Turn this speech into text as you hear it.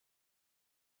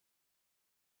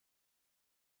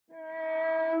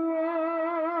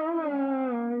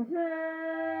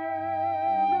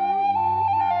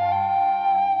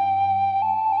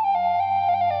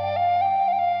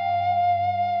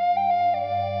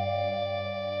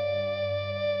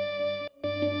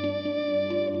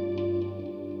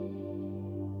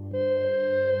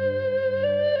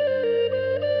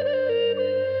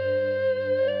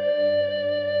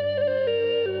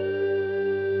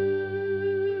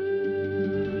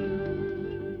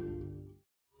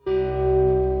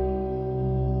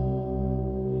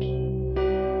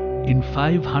In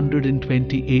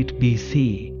 528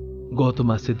 BC,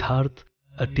 Gautama Siddhartha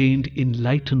attained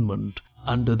enlightenment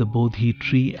under the Bodhi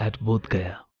tree at Bodh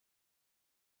Gaya.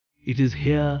 It is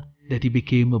here that he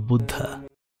became a Buddha.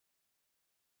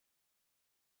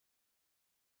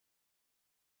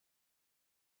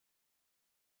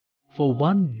 For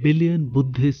 1 billion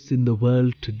Buddhists in the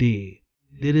world today,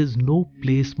 there is no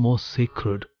place more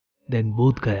sacred than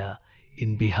Bodh Gaya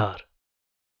in Bihar.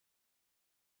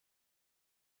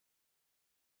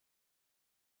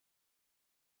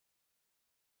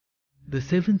 The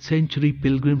 7th century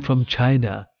pilgrim from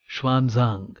China,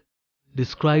 Xuanzang,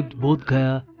 described Bodh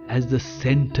Gaya as the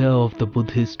center of the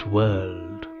Buddhist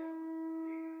world.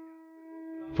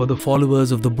 For the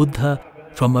followers of the Buddha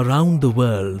from around the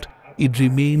world, it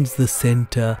remains the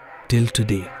center till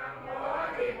today.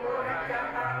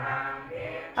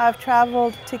 I've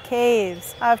traveled to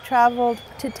caves, I've traveled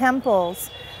to temples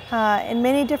in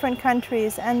many different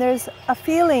countries, and there's a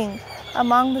feeling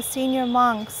among the senior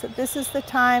monks that this is the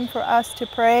time for us to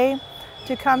pray,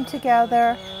 to come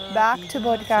together back to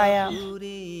Bodh Gaya,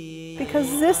 because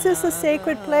this is a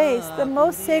sacred place, the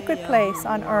most sacred place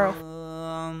on earth.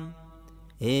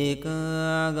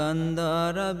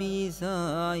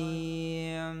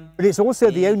 But it's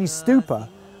also the only stupa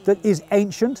that is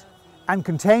ancient and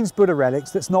contains Buddha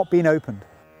relics that's not been opened.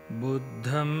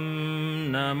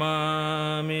 Buddham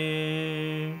namami.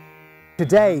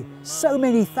 Today, so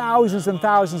many thousands and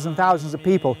thousands and thousands of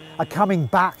people are coming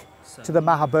back to the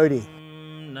Mahabodhi.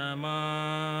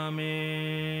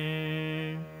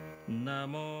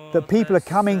 That people are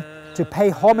coming to pay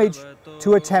homage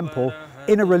to a temple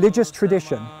in a religious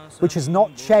tradition which has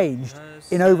not changed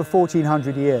in over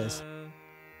 1400 years.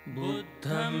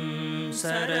 Buddham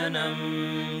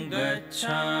saranam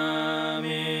gacchami.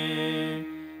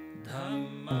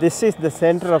 This is the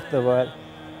center of the world.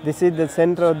 This is the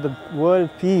center of the world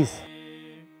peace.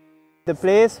 The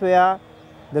place where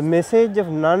the message of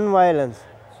non-violence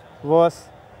was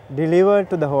delivered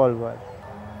to the whole world.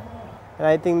 And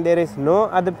I think there is no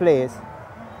other place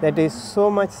that is so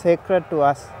much sacred to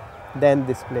us than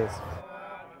this place.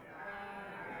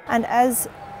 And as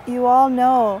you all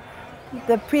know,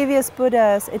 the previous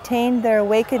Buddhas attained their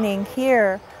awakening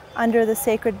here under the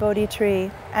sacred Bodhi tree,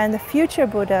 and the future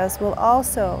Buddhas will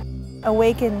also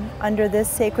awaken under this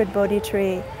sacred Bodhi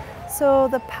tree. So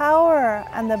the power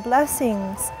and the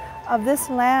blessings of this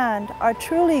land are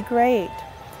truly great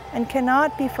and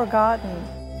cannot be forgotten.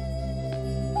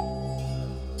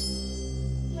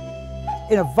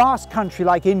 In a vast country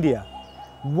like India,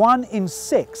 1 in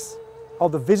 6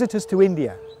 of the visitors to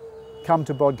India come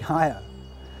to Bodh Gaya.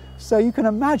 So you can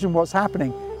imagine what's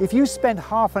happening. If you spend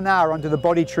half an hour under the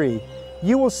Bodhi tree,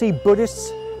 you will see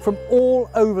Buddhists from all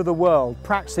over the world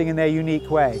practicing in their unique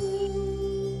way.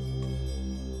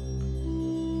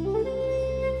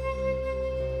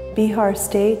 Bihar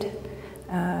state,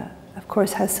 of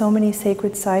course, has so many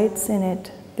sacred sites in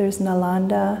it. There's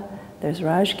Nalanda, there's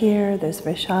Rajgir, there's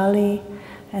Vaishali,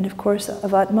 and of course,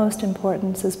 of utmost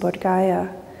importance is Bodh Gaya.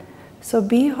 So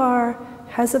Bihar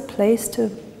has a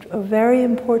very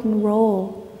important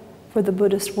role for the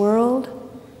Buddhist world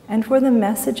and for the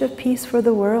message of peace for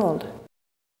the world.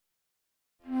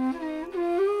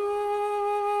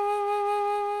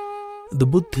 The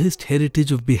Buddhist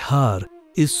heritage of Bihar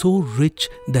is so rich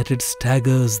that it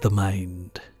staggers the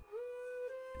mind.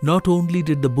 Not only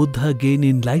did the Buddha gain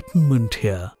enlightenment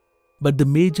here, but the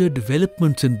major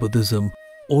developments in Buddhism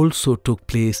also took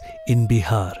place in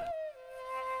Bihar.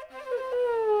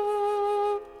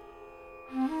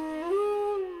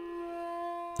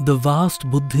 The vast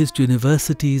Buddhist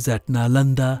universities at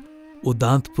Nalanda,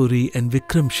 Udantpuri and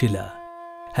Vikramshila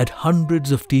had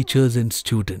hundreds of teachers and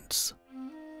students.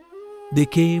 They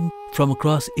came from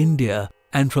across India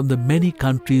and from the many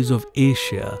countries of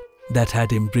Asia that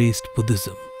had embraced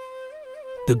Buddhism.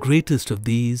 The greatest of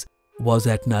these was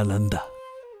at Nalanda.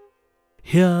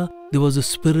 Here there was a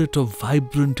spirit of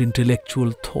vibrant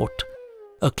intellectual thought,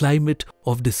 a climate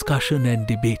of discussion and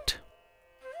debate.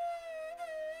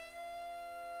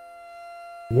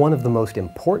 One of the most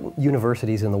important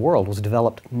universities in the world was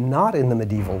developed not in the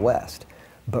medieval West,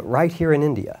 but right here in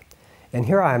India. And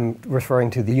here I'm referring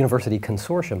to the university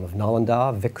consortium of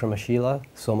Nalanda, Vikramashila,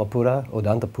 Somapura,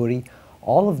 Odantapuri.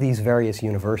 All of these various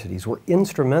universities were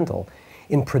instrumental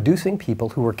in producing people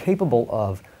who were capable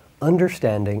of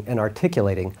understanding and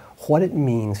articulating what it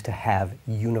means to have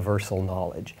universal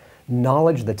knowledge,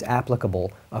 knowledge that's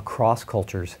applicable across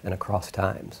cultures and across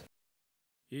times.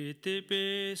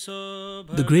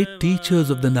 The great teachers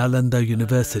of the Nalanda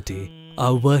University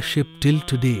are worshipped till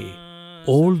today,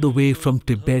 all the way from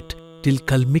Tibet till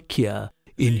Kalmykia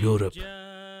in Europe.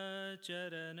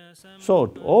 So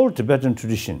all Tibetan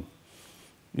tradition,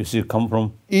 you see, come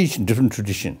from each different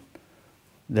tradition.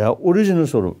 Their original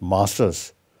sort of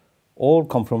masters all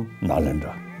come from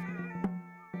Nalanda.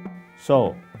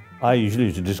 So I usually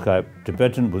used to describe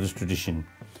Tibetan Buddhist tradition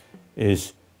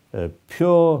is a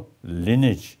pure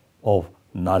lineage of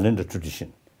Nalanda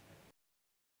tradition.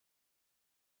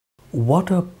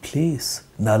 What a place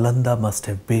Nalanda must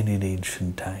have been in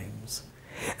ancient times,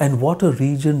 and what a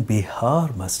region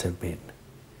Bihar must have been.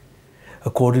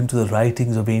 According to the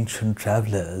writings of ancient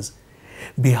travelers,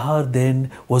 Bihar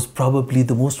then was probably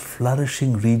the most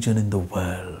flourishing region in the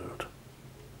world.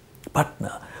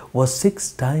 Patna was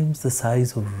 6 times the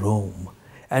size of Rome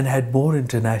and had more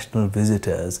international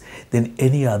visitors than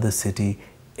any other city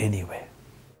anywhere.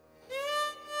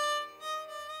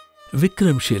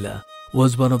 Vikramshila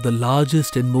was one of the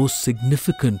largest and most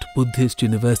significant Buddhist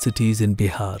universities in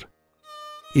Bihar.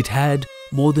 It had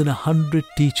more than 100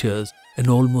 teachers and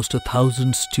almost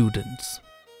 1,000 students.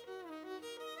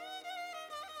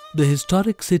 The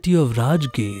historic city of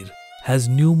Rajgir has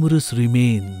numerous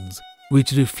remains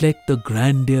which reflect the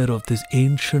grandeur of this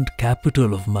ancient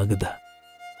capital of Magadha.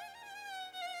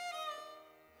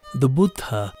 The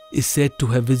Buddha is said to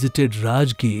have visited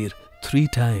Rajgir 3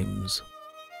 times.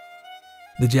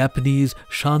 The Japanese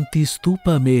Shanti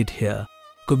Stupa made here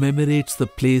commemorates the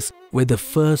place where the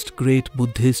first great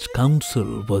Buddhist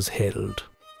council was held.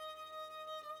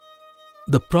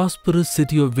 The prosperous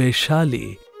city of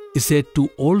Vaishali is said to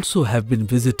also have been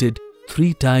visited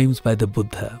 3 times by the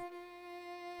Buddha.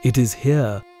 It is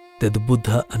here that the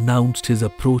Buddha announced his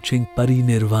approaching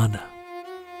parinirvana.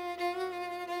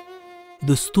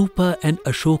 The stupa and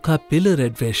Ashoka pillar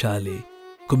at Vaishali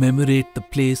commemorate the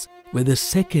place where the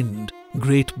second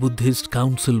great Buddhist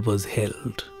council was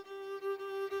held.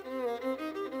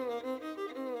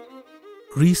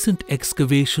 Recent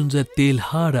excavations at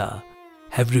Telhara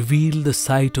have revealed the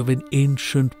site of an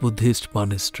ancient Buddhist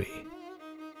monastery.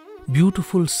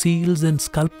 Beautiful seals and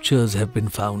sculptures have been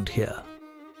found here.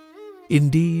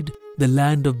 Indeed, the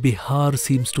land of Bihar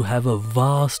seems to have a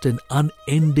vast and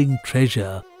unending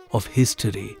treasure of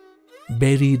history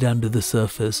buried under the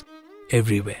surface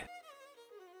everywhere.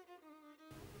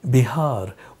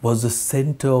 Bihar was the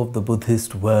center of the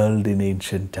Buddhist world in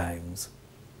ancient times.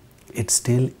 It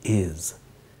still is.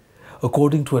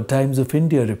 According to a Times of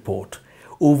India report,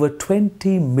 over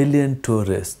 20 million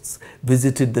tourists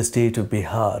visited the state of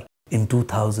Bihar in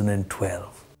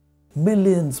 2012.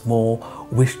 Millions more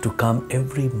wish to come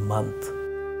every month.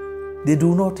 They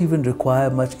do not even require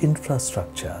much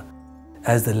infrastructure,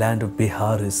 as the land of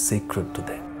Bihar is sacred to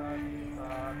them.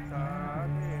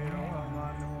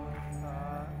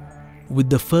 With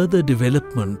the further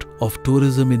development of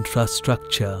tourism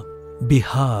infrastructure,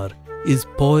 Bihar is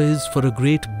poised for a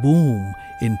great boom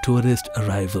in tourist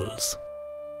arrivals.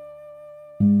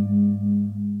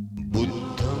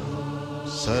 Buddham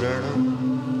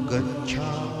saranam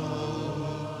gacchami,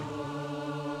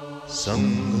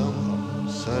 Sangham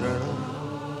saranam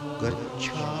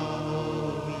gacchami.